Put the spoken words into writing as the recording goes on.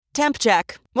Temp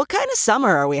check. What kind of summer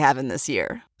are we having this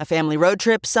year? A family road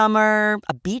trip summer?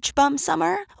 A beach bum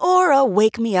summer? Or a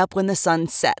wake me up when the sun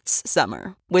sets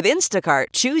summer? With Instacart,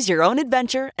 choose your own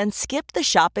adventure and skip the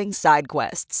shopping side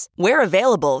quests. Where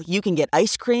available, you can get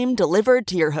ice cream delivered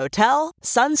to your hotel,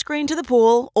 sunscreen to the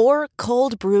pool, or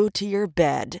cold brew to your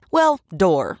bed. Well,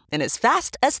 door, in as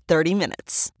fast as 30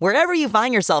 minutes. Wherever you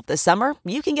find yourself this summer,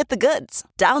 you can get the goods.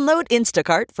 Download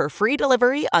Instacart for free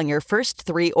delivery on your first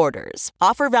 3 orders.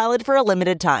 Offer valid for a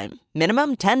limited time.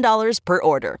 Minimum $10 per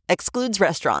order. Excludes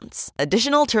restaurants.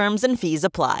 Additional terms and fees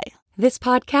apply. This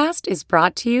podcast is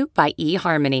brought to you by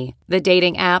eHarmony, the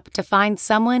dating app to find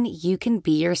someone you can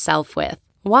be yourself with.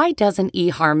 Why doesn't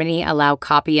eHarmony allow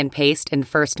copy and paste in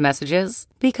first messages?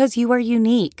 Because you are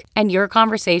unique, and your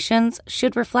conversations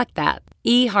should reflect that.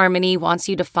 eHarmony wants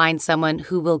you to find someone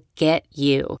who will get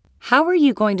you. How are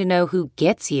you going to know who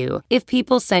gets you if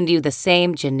people send you the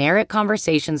same generic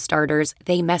conversation starters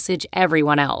they message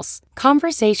everyone else?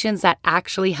 Conversations that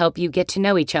actually help you get to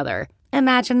know each other.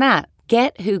 Imagine that.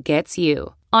 Get who gets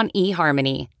you on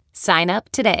eHarmony. Sign up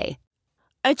today.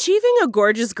 Achieving a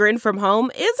gorgeous grin from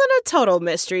home isn't a total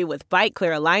mystery with Byte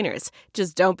Clear aligners.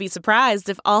 Just don't be surprised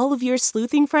if all of your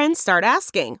sleuthing friends start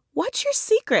asking, "What's your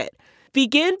secret?"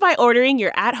 Begin by ordering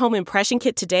your at-home impression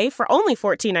kit today for only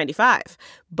 $14.95.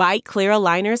 Byte Clear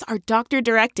aligners are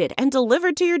doctor-directed and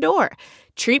delivered to your door.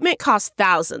 Treatment costs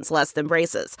thousands less than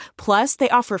braces. Plus, they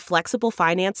offer flexible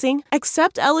financing,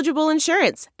 accept eligible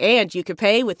insurance, and you can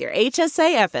pay with your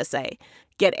HSA FSA.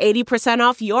 Get 80%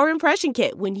 off your impression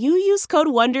kit when you use code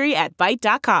WONDERY at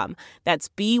Byte.com. That's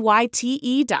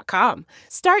BYTE.com.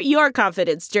 Start your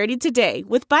confidence journey today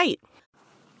with Byte.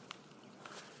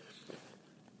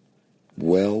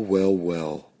 Well, well,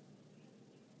 well.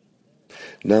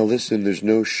 Now listen, there's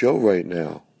no show right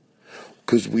now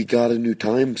because we got a new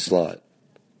time slot.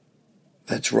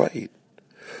 That's right.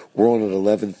 We're on at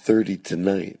 11:30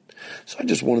 tonight. So I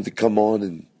just wanted to come on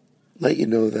and let you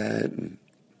know that. And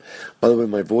by the way,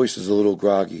 my voice is a little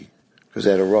groggy because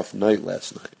I had a rough night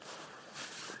last night.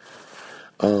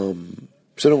 So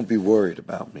don't be worried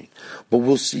about me. But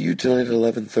we'll see you tonight at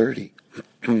 11:30.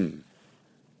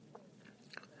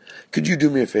 Could you do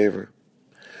me a favor?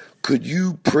 Could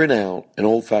you print out an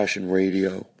old-fashioned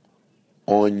radio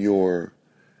on your,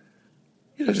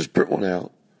 just print one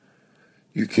out.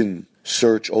 You can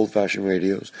search old-fashioned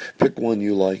radios, pick one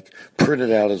you like, print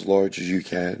it out as large as you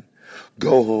can,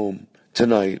 go home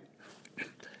tonight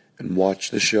and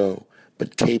watch the show,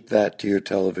 but tape that to your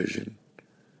television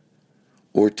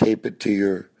or tape it to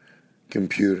your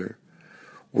computer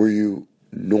where you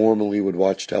normally would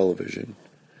watch television.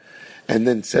 And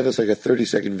then send us like a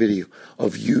 30-second video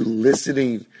of you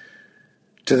listening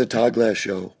to the Todd Glass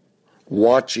Show,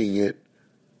 watching it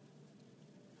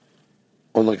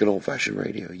on like an old-fashioned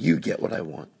radio. You get what I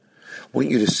want. I want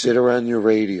you to sit around your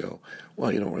radio.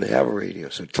 Well, you don't really have a radio,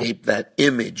 so tape that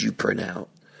image you print out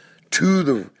to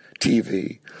the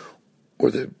TV or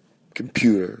the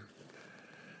computer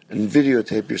and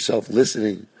videotape yourself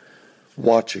listening,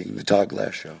 watching the Todd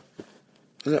Glass Show.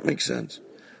 Does that make sense?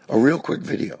 A real quick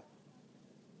video.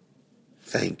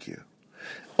 Thank you.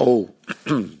 Oh,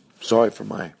 sorry for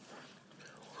my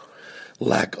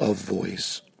lack of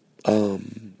voice.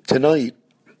 Tonight,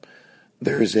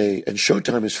 there's and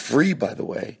Showtime is free, by the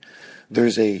way.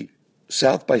 There's a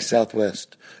South by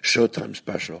Southwest Showtime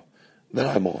special that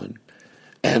I'm on.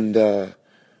 And I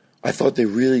thought they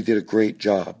really did a great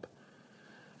job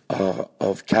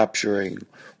of capturing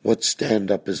what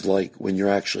stand-up is like when you're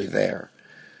actually there.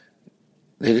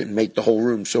 They didn't make the whole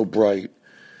room so bright.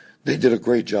 They did a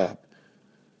great job.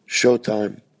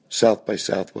 Showtime, South by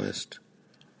Southwest,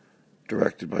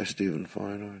 directed by Stephen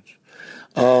Fine Arts.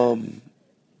 All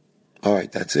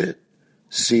right, that's it.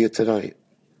 See you tonight.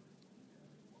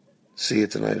 See you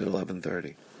tonight at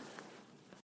 11:30.